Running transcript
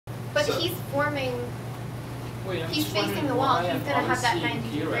But So- he's forming. Wait, I'm He's just facing wondering the wall. why He's I'm gonna have that always 90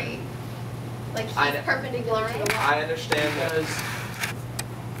 seeing Kieran. degree. Like he's I know. perpendicular to the wall. I understand that. Because,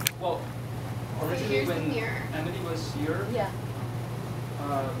 well, originally here's the when mirror. Emily was here, Yeah.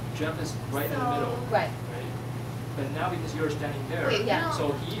 Jeff is right in the So- middle, Right. right? But now because you're standing there, Wait, Yeah.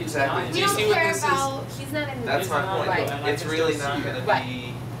 so he is Exactly. not in Do We you don't see what care this is? about. He's not in. That's It's my not point. right. and I It's can really still not see going you. to Right.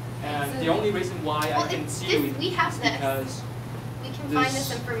 be. And the only reason why Well, I can it's see this- you we have is this. because We can find this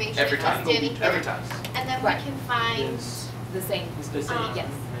this information Every by time. standing here, Every time. and then Right. we can find. is The same. it's the same. Yes.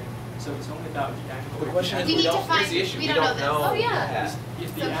 Right? So it's only about the angle. The question is, We we need to don't. Here's find- the issue. we We don't don't know know. this. Oh, yeah. that.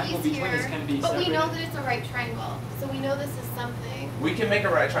 If the So angle he's between us here, can be but we know separated. that it's a right triangle, so we know this is something. We can make a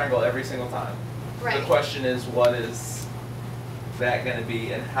right triangle every single time. Right. The question is, what is that going to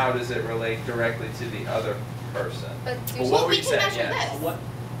be, and how does it relate directly to the other person? But But there's- what Well, were we you can saying? measure Yes. this. What?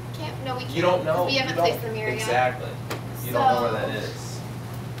 Can't, no, we can't. You don't know. 'cause we you haven't don't- placed the mirror yet. Exactly. You don't know where that So- is.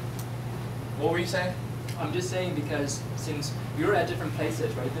 What were you saying? I'm just saying because since you're at different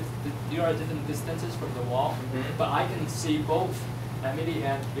places, right? You're at different distances from the wall, Mhm. but I can see both Emily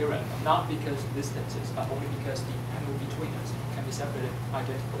and Kieran, not because distances, but only because the angle between us can be separated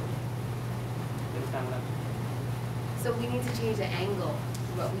identically. You understand what I mean? So we need to change the angle.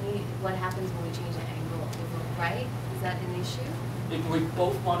 What happens when we change the angle over, right? Is that an issue? If we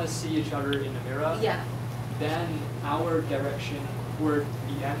both want to see each other in the mirror, Yeah. then our direction or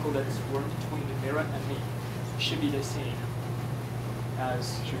the angle that is formed between the mirror and me should be the same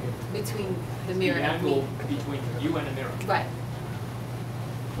as Between the mirror the and angle me. between you and the mirror. Right.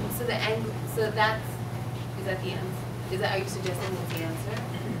 So the angle, so that's, is that the answer? Are you suggesting that's the answer?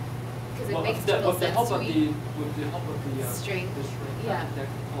 Because it Well, makes with the, total with the sense help to of me. with the help of the String. the string, Yeah. that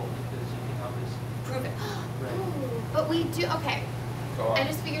can help because you can always Prove it. right. Ooh, but we do, okay, Go on. I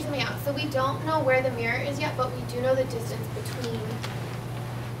just figured something out. So we don't know where the mirror is yet, but we do know the distance between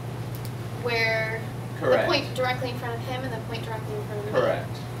where Correct. the point directly in front of him and the point directly in front of me. Correct.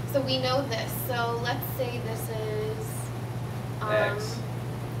 So we know this. So let's say this is X.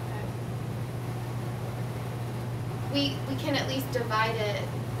 We can at least divide it.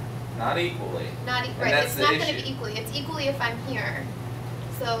 Not equally. Not And right. that's It's the not going to issue. be equally. It's equally if I'm here.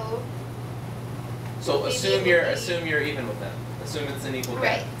 So So Maybe assume it would you're be- assume you're even with them. Assume it's an equal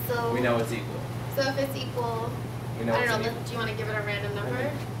right. gap. So We know it's equal. So if it's equal, We know I it's don't an know. equal. Do you want to give it a random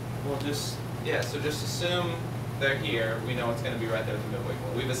number? Well, just yeah. So just assume they're here. We know it's going to be right there at the midway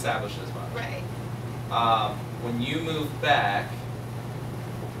point. We've established as much. Right. When you move back,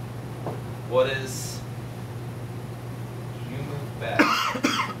 what is? You move back.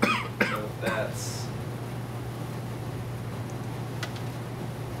 So that's.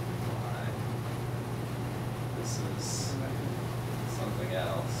 Y. This is something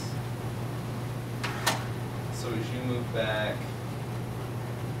else. So as you move back,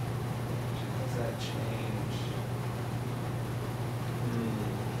 how does that change?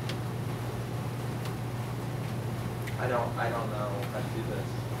 I don't know how to do this.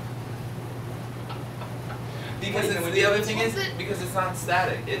 Because Wait, it's, can we the do other this? thing is because it's not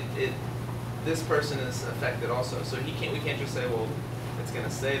static. This person is affected also. So we can't just say, well, it's gonna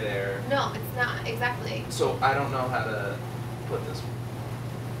stay there. No, it's not exactly. So I don't know how to put this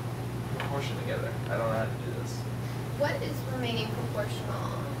proportion together. I don't know how to do this. What is remaining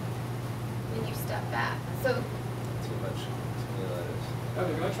proportional when you step back? So Too much. Too many letters.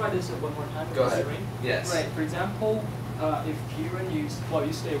 Okay, we're gonna try this one more time with Go the ahead. string. Yes. Right. For example, if Kieran you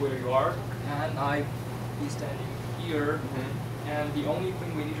stay where you are, and I be standing here, Mm-hmm. and the only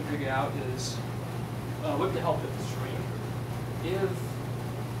thing we need to figure out is, with the help of the string, if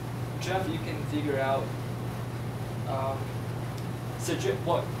Jeff, you can figure out,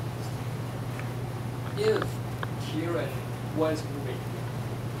 what if Kieran was moving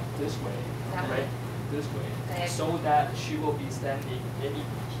this way, That way. right? This way, Okay. so that she will be standing maybe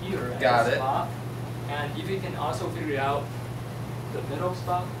here at Got the it. spot, and if you can also figure out the middle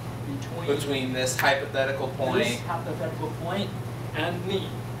spot Between this hypothetical this point. hypothetical point and me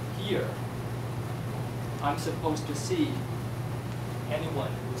here, I'm supposed to see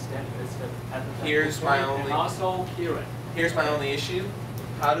anyone who's standing at this hypothetical Here's point, my and only- also Kieran. Here's my only issue.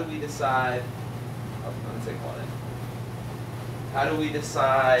 How do we decide? Oh, let me take one in. How do we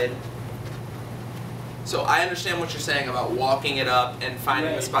decide? So I understand what you're saying about walking it up and finding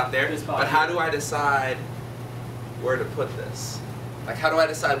the Right, spot there, the spot but how here. do I decide where to put this? Like, how do I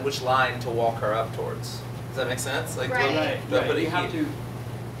decide which line to walk her up towards? Does that make sense? Like, Right. Right, do I right. put it You have here? to.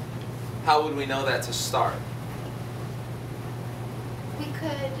 How would we know that to start? we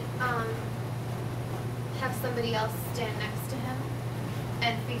could have somebody else stand next to him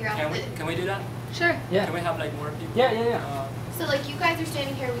and figure out Can we the. can we do that? Sure. Can we have like more people? Yeah. So So like you guys are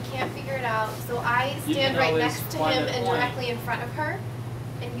standing here, we can't figure it out. So I You stand can right always next to find him a and point. directly in front of her,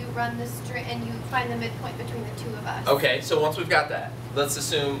 and you run the string and you find the midpoint between the two of us. Okay, so once we've got that, let's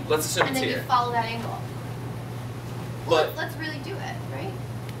assume And it's then you here. follow that angle. But- Well, let's really do it, right?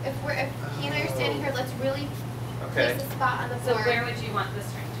 If he and I are standing here, let's really Okay. place a spot on the So board. where would you want the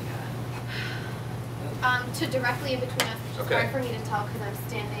string to To directly in between us, which is Okay. hard for me to tell because I'm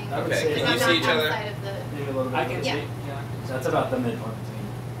standing. I would Okay, say can because you I'm see not each other? outside of the. Maybe a little bit. I can Yeah. see, yeah. So that's about the midpoint between.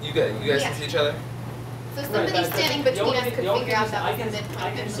 You guys Yeah. can see each other? So Right, somebody but standing the between only us thing- could the only figure thing out is that I was the can midpoint. I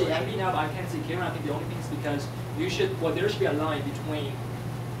can see eventually. Emily now, but I can't see Kieran. I think the only thing is because there should be a line between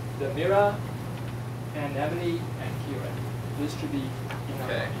the mirror and Emily and Kieran. This should be in a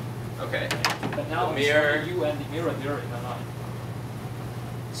Okay. line. Okay. But now The it's mirror- only you and the mirror there in a line.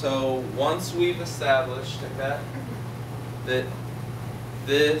 So once we've established that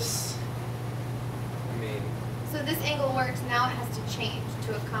this, I mean, So this angle works, now it has to change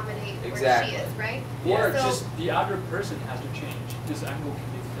to accommodate where Exactly. she is, right? Or So- just the other person has to change. This angle can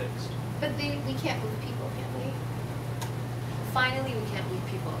be fixed. But we can't move people, can we? Finally, we can't leave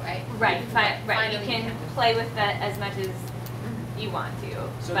people, right? Right, right. You Finally, we can can't. play with that as much as you want to,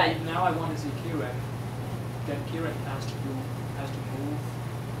 So but like now I want to see Kieran. Then Kieran has to move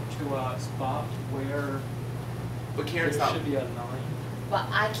to a spot where but Karen's there not. should be a line. Well,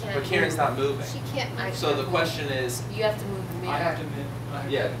 I can't. But Karen's move. not moving. She can't move. So the question is, You have to move the mirror. I have to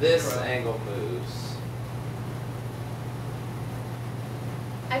move. yeah, this angle moves.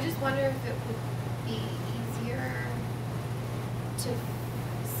 I just wonder if it would be easier to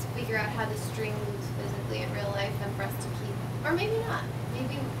figure out how the string moves physically in real life than for us to keep, or maybe not.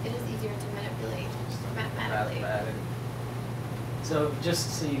 Maybe it is easier to manipulate mathematically. Mathematic. So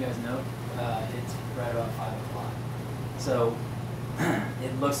just so you guys know, it's right about 5 o'clock. So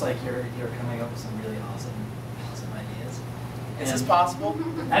it looks like you're coming up with some really awesome ideas. Is this And- possible?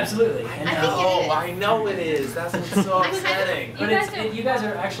 Absolutely. And I now- think it is. I know it is. That's what's so I kind of- upsetting. But You it's, guys are- you guys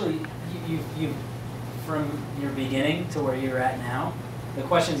are actually, you from your beginning to where you're at now, the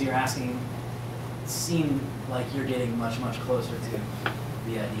questions you're asking seem like you're getting much, much closer to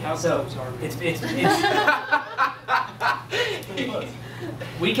the idea. How So close are we? it's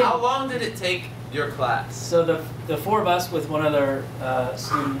we can. How long did it take your class? So the four of us with one other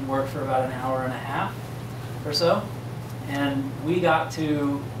student worked for about an hour and a half or so, and we got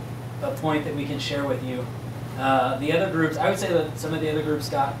to a point that we can share with you. The other groups, I would say that some of the other groups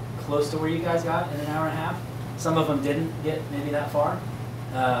got close to where you guys got in an hour and a half. Some of them didn't get maybe that far,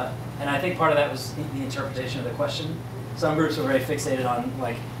 and I think part of that was the interpretation of the question. Some groups were very fixated on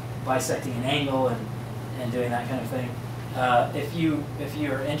like bisecting an angle and doing that kind of thing. If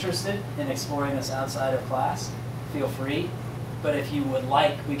you're interested in exploring this outside of class, feel free. But if you would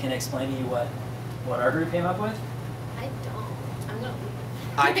like, we can explain to you what our group came up with. I don't. I'm gonna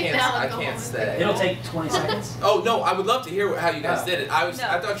leave. I Right can't. now, I I'm going can't with stay. It'll take 20 seconds. Oh no! I would love to hear how you guys Oh. did it. I No.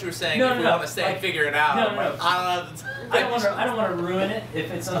 thought you were saying No, if we no, want to stay and like- figure it out. no, I'm no, like, no. I don't know. I don't want to ruin it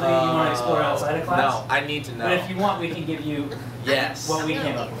if it's something you want to explore outside of class. No, I need to know. But if you want, we can give you Yes. what we I'm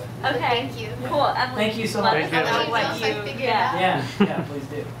came gonna up leave. with. But Okay. Thank you. Yeah. Cool, Emily. Thank you so let much. us Thank know you. what Let me know if I you, figure it yeah. out. Yeah, please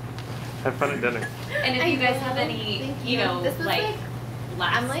do. Have fun at dinner. And if I you guys will. have any, Thank you you. know, This was like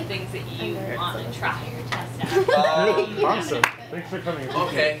last I'm like things that you a nerd, want so to this try is or test Awesome. Thanks for coming.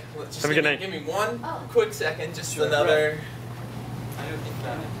 Okay. Let's just Have a give good me, night. give me one Oh. quick second. Just Sure. another. I don't think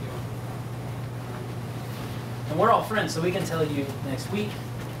that. And we're all friends, so we can tell you next week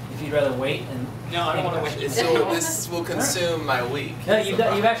if you'd rather wait and. No, I don't want to wait. So this will consume my week. No, you've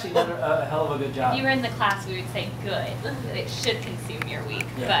actually done a hell of a good job. If you were in the class, we would say good, that it should consume your week,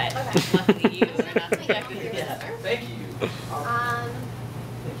 Yeah. but Okay. luckily you were not Thank subjected you. to Yeah. this. Thank you. Thank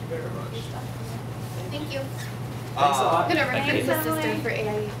you very much. Thank you. Thanks a lot. I'm gonna Thanks, recruit the Emily. system for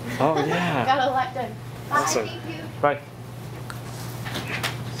AIE. Oh yeah. Got a lot done. Bye, Awesome. thank you. Bye.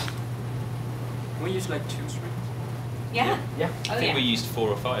 Can we use like 2 strings? Yeah. Yeah. Oh I think we yeah. used 4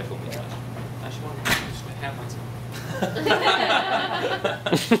 or 5 when we tried. I actually want to use the hand myself.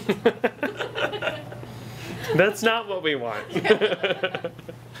 That's not what we want. Put that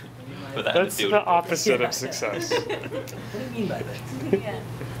in That's the field. the opposite of success. What do you mean by that? Yeah.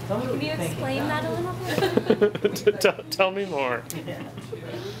 Tell me what Can you you're thinking. explain that a little bit? Tell me more. Yeah.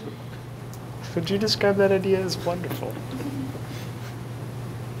 Would you describe that idea as wonderful?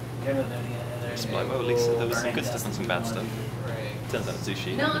 You ever learning it? It's like, well, Lisa, there was some good stuff and some bad stuff. Right. Turns out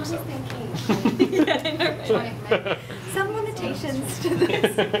sushi. No, I'm looks just up. thinking. Yeah, I know, right? Some limitations to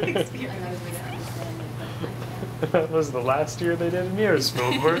this experience. That was the last year they did Mirror's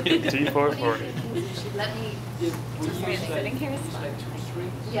field work at T440. Let me, If we Just use really like, sitting here is use fun. like 2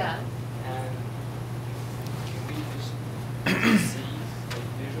 strings yeah. and can we just see, like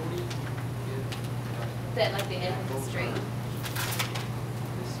visually, if That like the end of the string.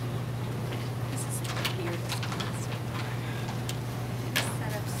 this This is weird.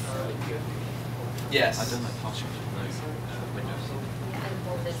 Set up so Yes. I don't like partial windows. And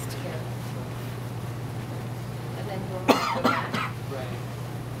hold this together. And then go back. right,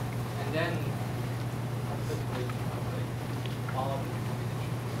 and then typically like all of the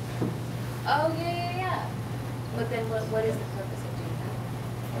combination. Oh, yeah. But then what is the purpose of doing that?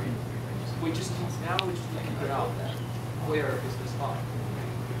 We just need to figure out where is the spot.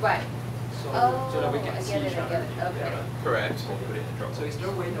 Right. So Oh, so that we can I see get it, each I other. get it, okay. Yeah. Correct. So is there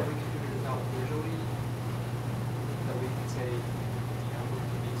a way that we can figure this out visually? That we can say, you know, we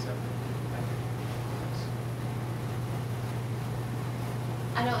can be separate.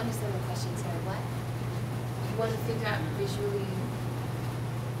 I don't understand the question, sorry, what? You want to figure out visually?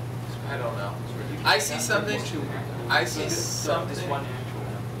 I don't know. I see something. I see This something one actual.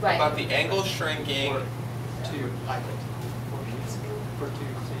 Right. about the angle shrinking. For two items. For two,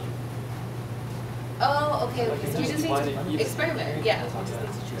 say. Oh, okay, Like okay, you so we just just divide need it to evenly. experiment, yeah, we just need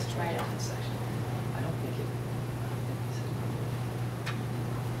to choose, try it out. I don't think it.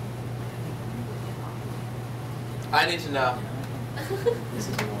 I need to know. This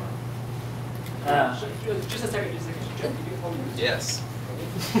is more. Just a second, Jeff, you can hold yours. Yes.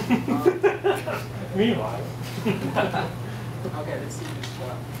 Meanwhile. Okay, let's see this,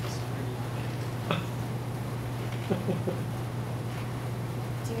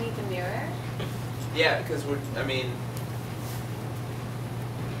 Do you need the mirror? Yeah, because I mean,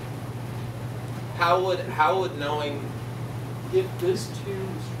 how would knowing if these two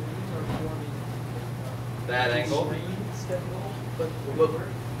strings are forming that angle? strings that will,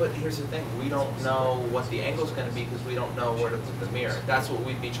 But here's the thing: we don't know what the angle's going to be because we don't know where to put the mirror. That's what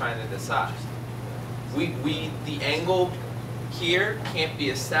we'd be trying to decide. The angle here can't be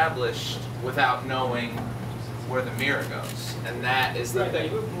established without knowing where the mirror goes, and that is the right,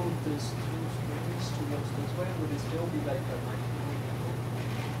 thing. you would move these two strings towards this way, would it still be like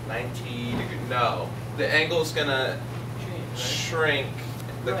a 90 90 degree. No, the angle's gonna change, right? shrink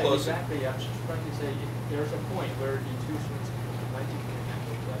the Right, closer. exactly, I'm just trying to say, if there's a point where the two strings become 90 degree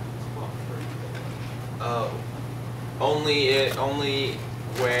angle, that is spot for each other. Oh, only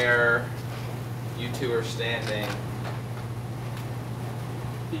where you two are standing.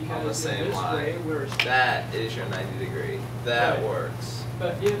 Because same in this line. way, we're. That is your 90 degree. That Right. works.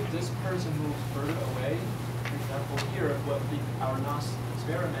 But if this person moves further away, for example, here, our last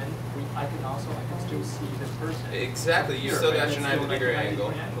experiment, I can still see this person. Exactly. You Here, still right? got your It's 90 still degree 90 angle.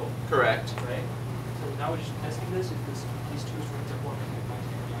 degree angle, Correct. right? So now we're just testing this. If these two strings are forming a 90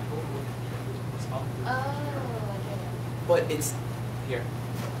 degree angle, would it be able to respond to this? Oh, I get it. But it's here.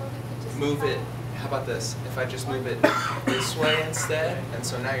 Or we could just Move try- it. How about this? If I just move it this way instead, and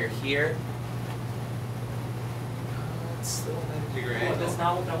so now you're here. It's still a 90 degree Well, angle.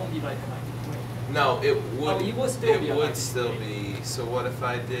 that won't be like a 90 degree. No, it would. Oh, it would still be a It would 90 still degree. be. So what if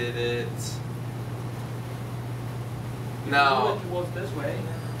I did it? If you No. move it towards this way.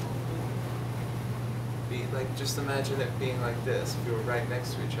 Be like, just imagine it being like this. If you were right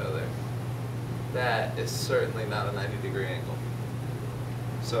next to each other, that is certainly not a 90 degree angle.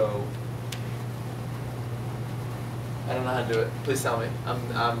 So I don't know how to do it. Please tell me. I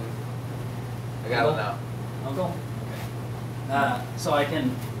gotta know. Uncle? Okay. So I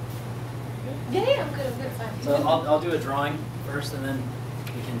can. Yeah, I'm good, fine. So I'll do a drawing first, and then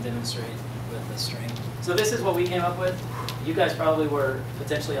we can demonstrate with the string. So this is what we came up with. You guys probably were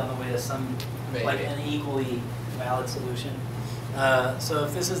potentially on the way to some, like Maybe. an equally valid solution. So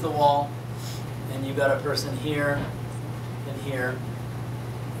if this is the wall, and you've got a person here and here,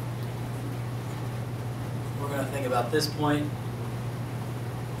 we're going to think about this point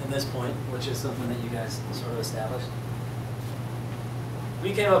and this point, which is something that you guys sort of established.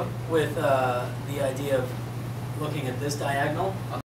 We came up with the idea of looking at this diagonal